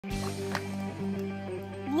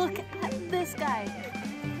Look at this guy.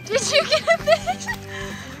 Did you get a fish?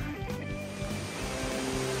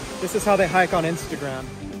 This is how they hike on Instagram.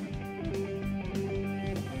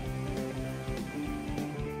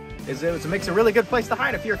 It makes a really good place to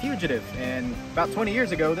hide if you're a fugitive. And about 20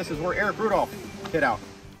 years ago, this is where Eric Rudolph hid out.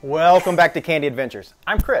 Welcome back to Candy Adventures.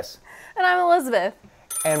 I'm Chris. And I'm Elizabeth.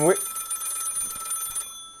 And we're...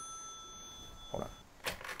 Hold on.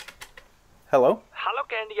 Hello? Hello,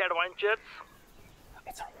 Candy Adventures.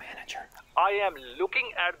 It's our manager. I am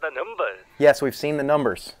looking at the numbers. Yes, we've seen the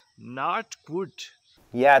numbers. Not good.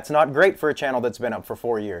 Yeah, it's not great for a channel that's been up for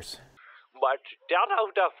 4 years. But 10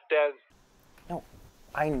 out of 10. No,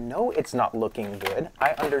 I know it's not looking good. I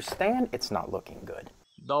understand it's not looking good.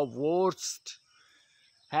 The worst.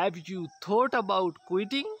 Have you thought about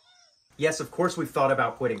quitting? Yes, of course we've thought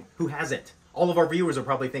about quitting. Who hasn't? All of our viewers are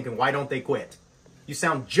probably thinking, why don't they quit? You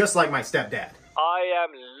sound just like my stepdad. I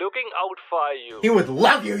am looking out for you. He would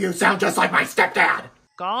love you. You sound just like my stepdad.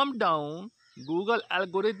 Calm down. Google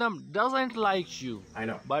algorithm doesn't like you. I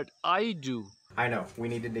know. But I do. I know. We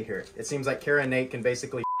needed to hear it. It seems like Kara and Nate can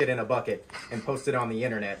basically shit in a bucket and post it on the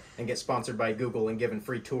internet and get sponsored by Google and given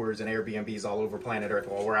free tours and Airbnbs all over planet Earth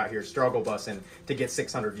while we're out here struggle bussing to get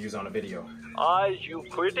 600 views on a video. Are you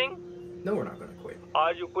quitting? No, we're not going to quit.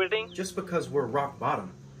 Are you quitting? Just because we're rock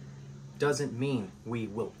bottom doesn't mean we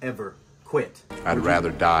will ever quit. I'd rather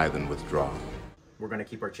die than withdraw. We're going to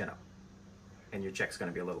keep our chin up. And your check's going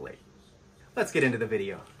to be a little late. Let's get into the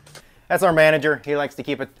video. That's our manager. He likes to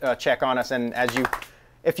keep a check on us, and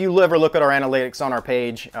if you ever look at our analytics on our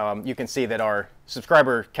page, you can see that our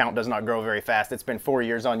subscriber count does not grow very fast. It's been 4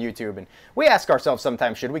 years on YouTube, and we ask ourselves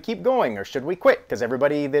sometimes, should we keep going or should we quit? Because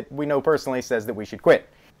everybody that we know personally says that we should quit.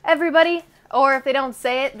 Everybody, or if they don't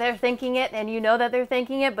say it, they're thinking it, and you know that they're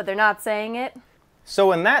thinking it, but they're not saying it.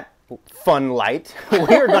 So in that fun light,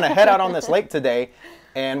 we are going to head out on this lake today,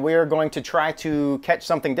 and we are going to try to catch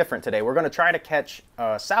something different today. We're going to try to catch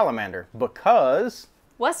a salamander because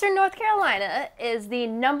Western North Carolina is the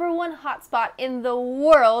 #1 hotspot in the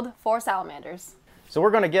world for salamanders. So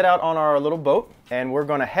we're going to get out on our little boat, and we're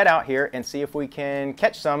going to head out here and see if we can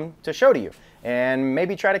catch some to show to you. And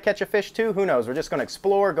maybe try to catch a fish too, who knows. We're just going to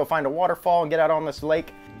explore, go find a waterfall, and get out on this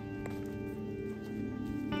lake.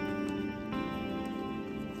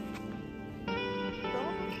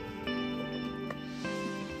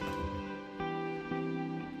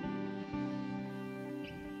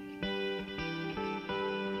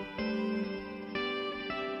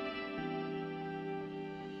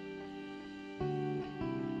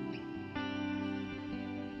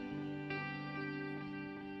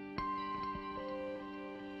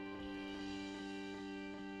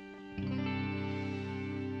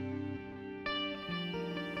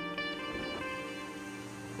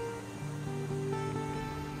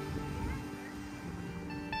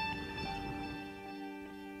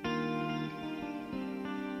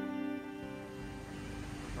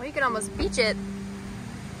 Well, you can almost beach it.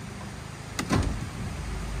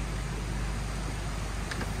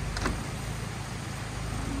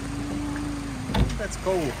 That's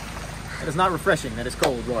cold. That is not refreshing. That is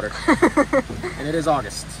cold water. And it is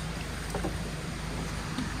August.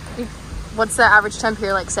 What's the average temp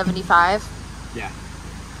here, like 75? Yeah.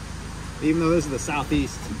 Even though this is the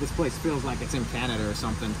southeast, this place feels like it's in Canada or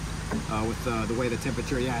something with the way the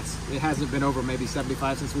temperature, yeah, it hasn't been over maybe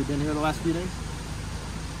 75 since we've been here the last few days.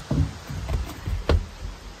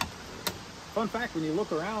 Fun fact, when you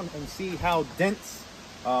look around and see how dense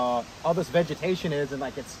all this vegetation is, and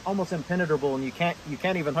like it's almost impenetrable, and you can't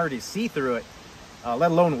even hardly see through it,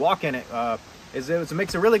 let alone walk in it, it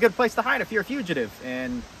makes a really good place to hide if you're a fugitive.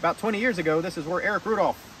 And about 20 years ago, this is where Eric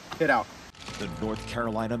Rudolph hid out. The North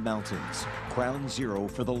Carolina mountains, ground zero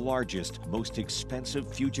for the largest, most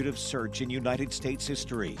expensive fugitive search in United States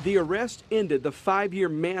history. The arrest ended the 5-year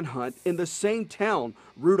manhunt in the same town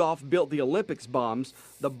Rudolph built the Olympics bombs,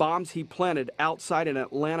 the bombs he planted outside an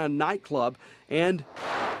Atlanta nightclub, and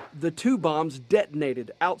the 2 bombs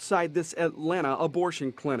detonated outside this Atlanta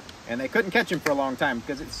abortion clinic. And they couldn't catch him for a long time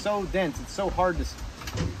because it's so dense, it's so hard to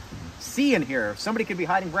see in here. Somebody could be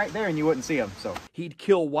hiding right there and you wouldn't see him. So he'd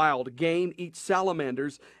kill wild game, eat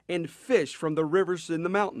salamanders, and fish from the rivers in the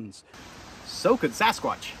mountains. So could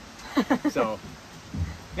Sasquatch. So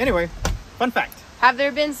anyway, fun fact. Have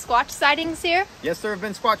there been Squatch sightings here? Yes, there have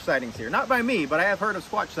been Squatch sightings here. Not by me, but I have heard of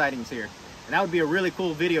Squatch sightings here. And that would be a really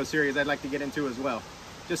cool video series I'd like to get into as well.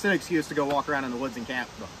 Just an excuse to go walk around in the woods and camp.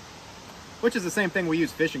 Which is the same thing we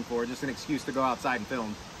use fishing for, just an excuse to go outside and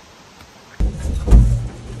film.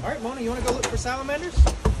 All right, Mona, you want to go look for salamanders?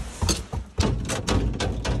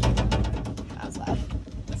 How's that?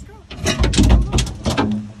 Let's go.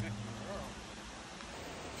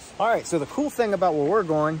 All right, so the cool thing about where we're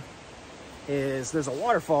going is there's a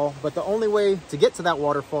waterfall, but the only way to get to that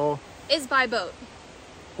waterfall Is by boat.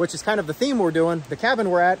 which is kind of the theme we're doing. The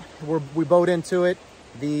cabin we're at, we boat into it.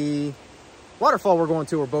 The waterfall we're going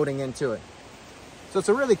to, we're boating into it. So it's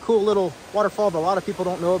a really cool little waterfall that a lot of people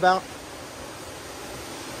don't know about.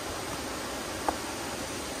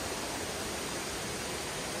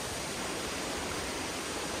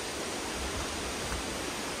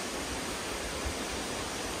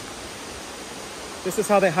 This is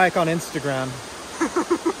how they hike on Instagram.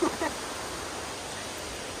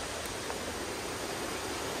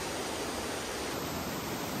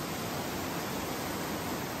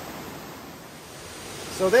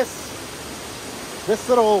 So this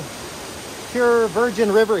little pure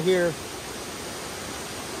virgin river here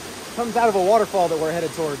comes out of a waterfall that we're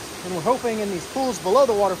headed towards. And we're hoping in these pools below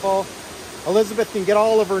the waterfall, Elizabeth can get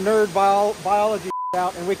all of her nerd biology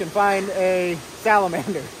out and we can find a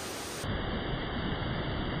salamander.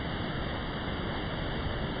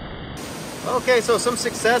 Okay, so some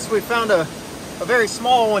success. We found a very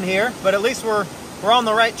small one here, but at least we're on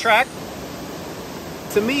the right track.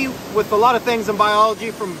 To me, with a lot of things in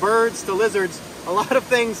biology, from birds to lizards, a lot of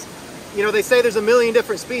things, you know, they say there's a million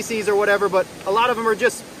different species or whatever, but a lot of them are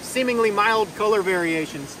just seemingly mild color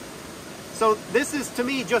variations. So this is, to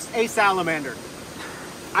me, just a salamander.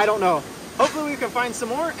 I don't know. Hopefully we can find some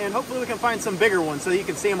more, and hopefully we can find some bigger ones so you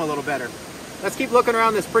can see them a little better. Let's keep looking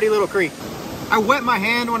around this pretty little creek. I wet my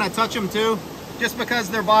hand when I touch them too, just because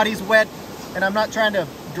their body's wet, and I'm not trying to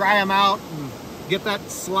dry them out and get that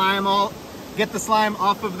slime get the slime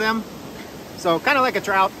off of them. So kind of like a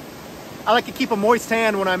trout, I like to keep a moist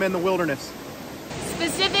hand when I'm in the wilderness.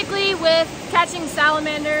 Specifically with catching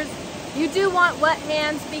salamanders, you do want wet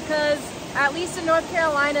hands because at least in North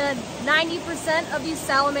Carolina, 90% of these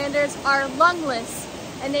salamanders are lungless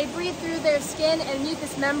and they breathe through their skin and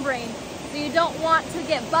mucous membrane. So you don't want to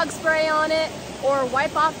get bug spray on it or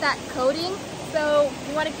wipe off that coating. So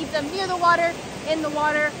you want to keep them near the water, in the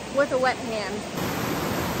water, with a wet hand.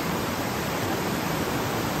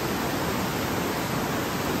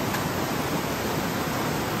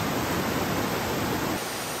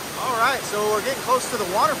 All right, so we're getting close to the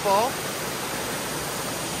waterfall.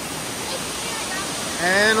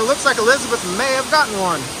 And it looks like Elizabeth may have gotten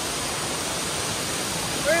one.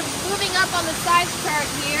 We're moving up on the size chart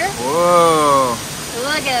here. Whoa.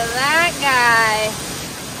 Look at that guy.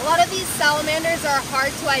 A lot of these salamanders are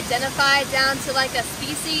hard to identify down to like a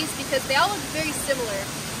species because they all look very similar.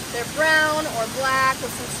 They're brown or black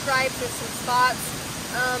with some stripes or some spots.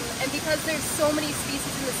 And because there's so many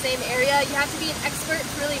species in the same area, you have to be an expert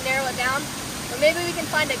to really narrow it down. Or maybe we can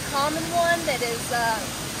find a common one that is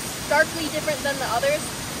starkly different than the others.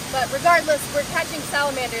 But regardless, we're catching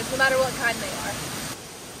salamanders no matter what kind they are.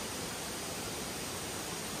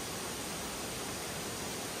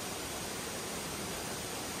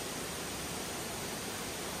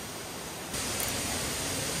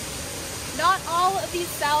 Not all of these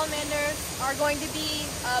salamanders are going to be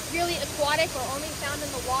purely aquatic or only found in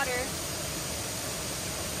the water.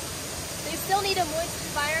 They still need a moist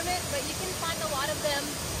environment, but you can find a lot of them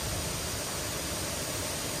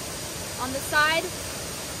on the side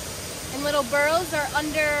in little burrows or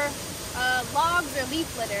under logs or leaf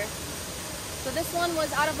litter. So this one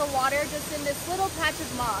was out of the water just in this little patch of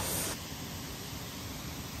moss.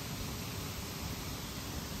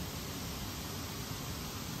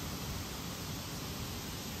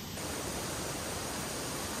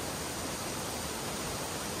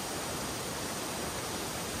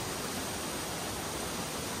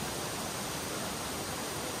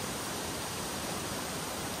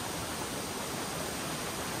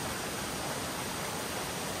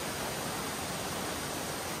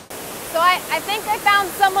 So I think I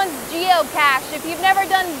found someone's geocache. If you've never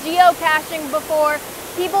done geocaching before,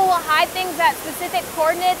 people will hide things at specific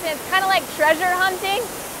coordinates and it's kind of like treasure hunting.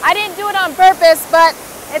 I didn't do it on purpose, but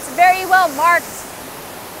it's very well marked.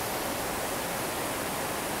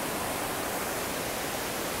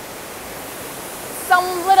 Some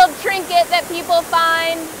little trinket that people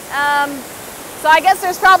find. So I guess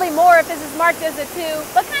there's probably more if this is marked as a 2,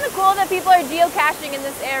 but kind of cool that people are geocaching in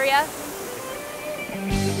this area.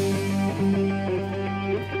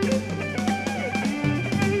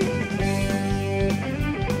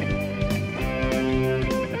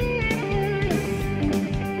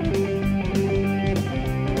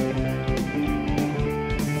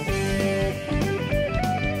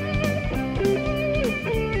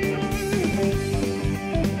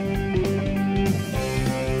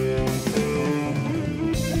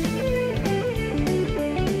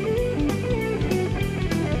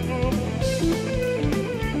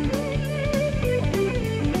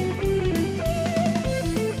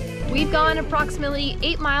 We've gone approximately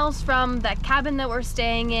 8 miles from the cabin that we're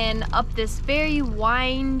staying in up this very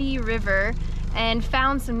windy river and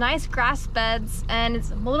found some nice grass beds, and it's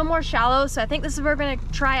a little more shallow, so I think this is where we're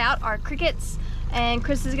gonna try out our crickets, and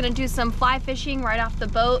Chris is gonna do some fly fishing right off the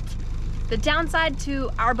boat. The downside to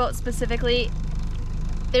our boat specifically,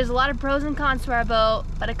 there's a lot of pros and cons to our boat,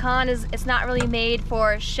 but a con is it's not really made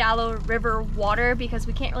for shallow river water because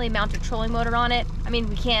we can't really mount a trolling motor on it. I mean,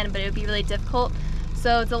 we can, but it would be really difficult.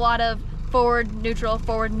 So it's a lot of forward, neutral,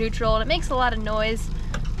 and it makes a lot of noise,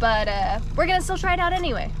 but we're gonna still try it out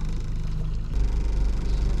anyway.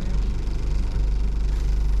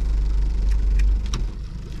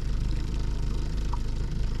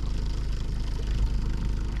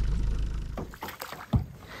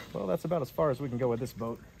 Well, that's about as far as we can go with this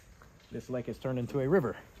boat. This lake has turned into a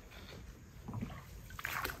river.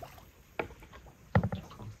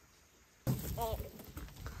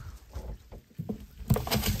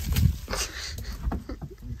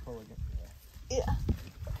 Yeah.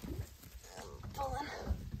 Pulling.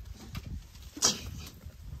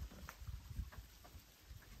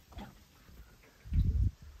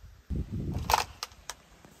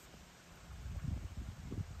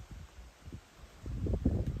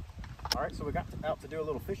 All right, so we got out to do a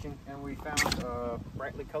little fishing, and we found a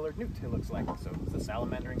brightly colored newt, it looks like. So it's the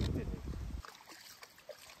salamandering continue.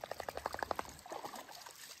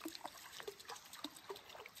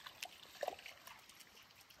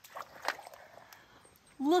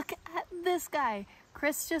 Look at this guy.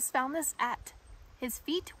 Chris just found this at his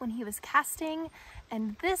feet when he was casting,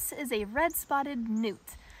 and this is a red-spotted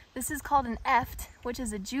newt. This is called an eft, which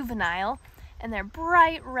is a juvenile, and they're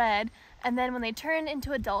bright red, and then when they turn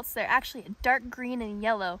into adults, they're actually a dark green and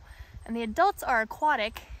yellow. And the adults are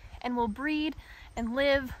aquatic and will breed and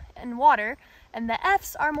live in water, and the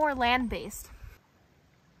efts are more land-based.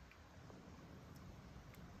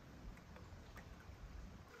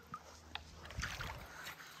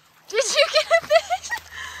 Did you get a fish?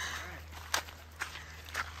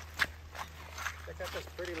 Check out this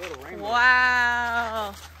pretty little rainbow.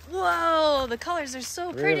 Wow. Whoa, the colors are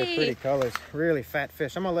so pretty. Really pretty colors. Really fat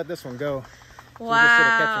fish. I'm gonna let this one go. Wow. We just did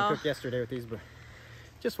a catch and cook yesterday with these, but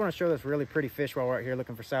just want to show this really pretty fish while we're out here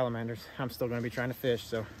looking for salamanders. I'm still gonna be trying to fish,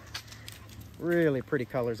 so really pretty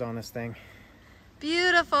colors on this thing.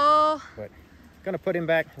 Beautiful. But gonna put him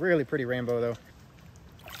back. Really pretty rainbow though.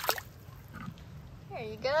 There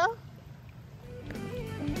you go.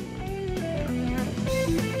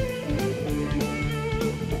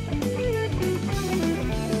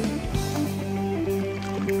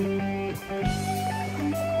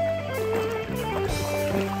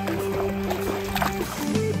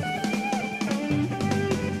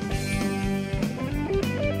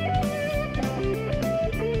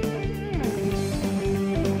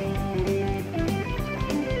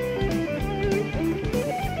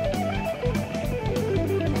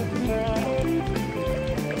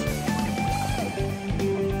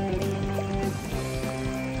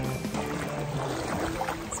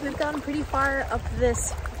 We've gone pretty far up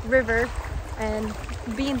this river, and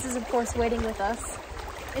Beans is of course waiting with us,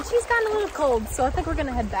 and she's gotten a little cold, so I think we're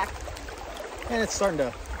gonna head back. And it's starting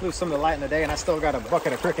to lose some of the light in the day, and I still got a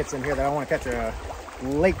bucket of crickets in here that I want to catch a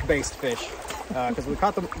lake-based fish, because we've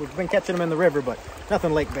been catching them in the river, but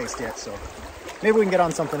nothing lake-based yet, so maybe we can get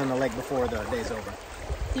on something in the lake before the day's over.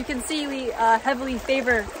 You can see we heavily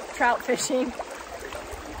favor trout fishing.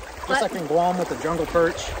 Just like in Guam with the jungle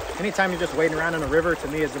perch, anytime you're just wading around in a river, to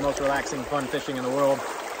me is the most relaxing, fun fishing in the world.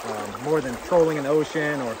 More than trolling in the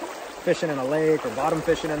ocean or fishing in a lake or bottom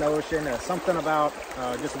fishing in the ocean. Something about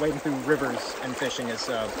just wading through rivers and fishing is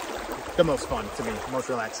the most fun to me, most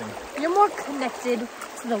relaxing. You're more connected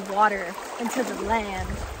to the water and to the land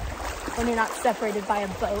when you're not separated by a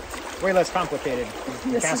boat. Way less complicated.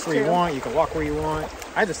 You can cast where you want, you can walk where you want.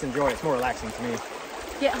 I just enjoy it. It's more relaxing to me.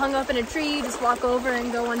 Get hung up in a tree, just walk over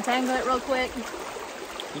and go untangle it real quick.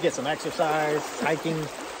 You get some exercise, hiking.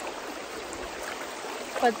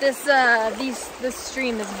 But this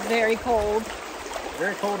stream is very cold.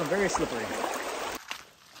 Very cold and very slippery.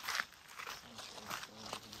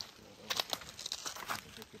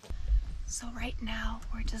 So right now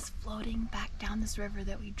we're just floating back down this river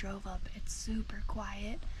that we drove up. It's super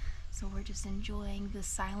quiet, so we're just enjoying the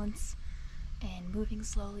silence and moving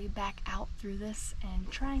slowly back out through this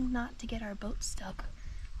and trying not to get our boat stuck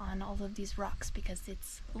on all of these rocks because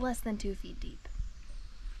it's less than 2 feet deep.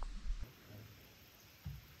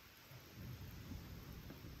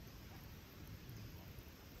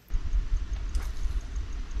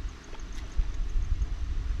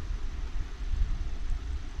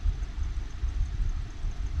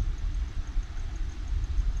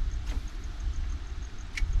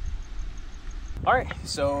 All right,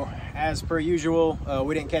 so as per usual,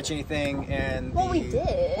 we didn't catch anything, and Well, we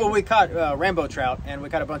did. Well, we caught rainbow trout, and we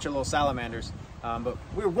caught a bunch of little salamanders. But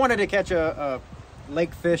we wanted to catch a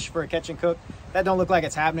lake fish for a catch and cook. That don't look like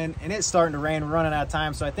it's happening, and it's starting to rain. We're running out of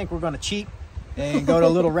time, so I think we're going to cheat and go to a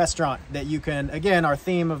little restaurant that you can. Again, our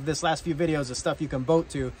theme of this last few videos is stuff you can boat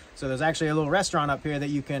to. So there's actually a little restaurant up here that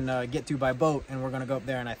you can get to by boat, and we're going to go up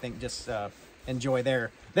there and I think just enjoy their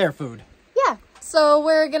food. Yeah, so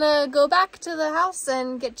we're gonna go back to the house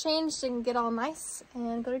and get changed and get all nice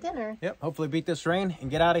and go to dinner. Yep, hopefully beat this rain and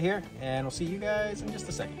get out of here, and we'll see you guys in just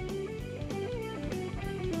a second.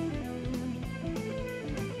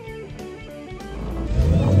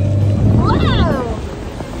 Wow!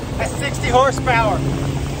 That's 60 horsepower.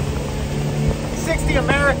 60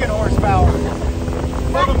 American horsepower.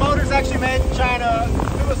 Well, the motor's actually made in China.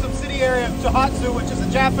 It was subsidiary of Tohatsu, which is a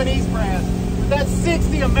Japanese brand. That's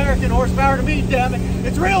 60 American horsepower to me, damn it.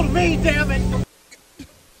 It's real to me, damn it.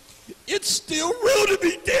 It's still real to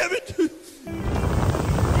me, damn it. This is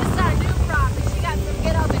our new prop, and she got some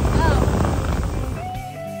get up and go.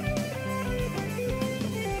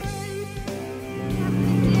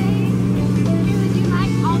 Would you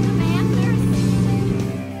like all the answers?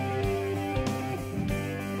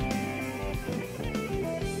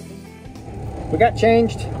 We got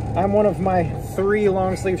changed. I'm one of my 3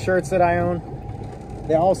 long sleeve shirts that I own.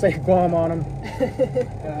 They all say Guam on them.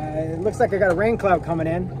 It looks like I got a rain cloud coming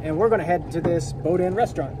in, and we're gonna head to this boat-in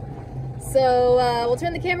restaurant. So we'll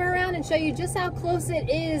turn the camera around and show you just how close it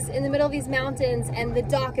is in the middle of these mountains, and the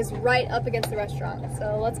dock is right up against the restaurant.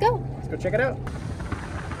 So let's go. Let's go check it out.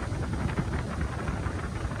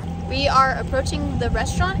 We are approaching the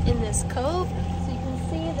restaurant in this cove, so you can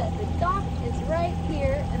see that the dock is right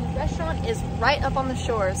here and the restaurant is right up on the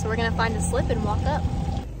shore. So we're gonna find a slip and walk up.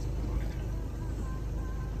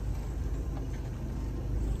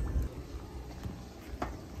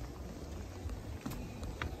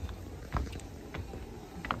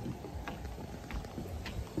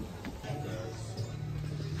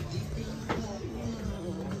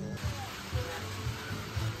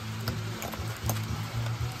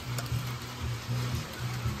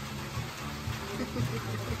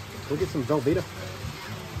 We'll get some Velveeta.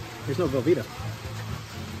 There's no Velveeta.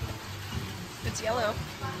 It's yellow.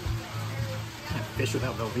 Can't fish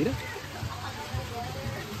without Velveeta.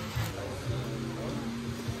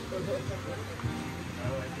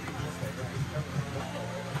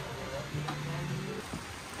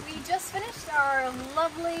 We just finished our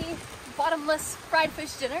lovely bottomless fried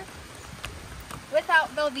fish dinner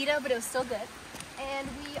without Velveeta, but it was still good. And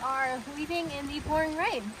we are leaving in the pouring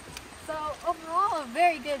rain. So overall, a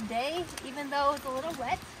very good day, even though it's a little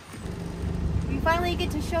wet. We finally get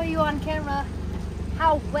to show you on camera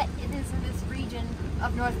how wet it is in this region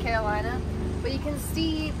of North Carolina. But you can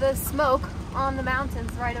see the smoke on the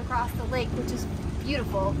mountains right across the lake, which is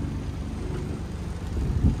beautiful.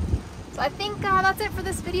 So I think that's it for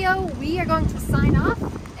this video. We are going to sign off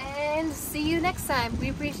and see you next time. We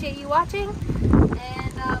appreciate you watching,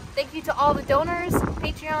 and thank you to all the donors,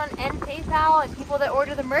 Patreon and PayPal, and people that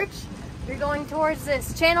order the merch. You're going towards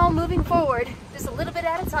this channel moving forward, just a little bit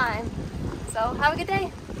at a time. So have a good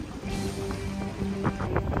day.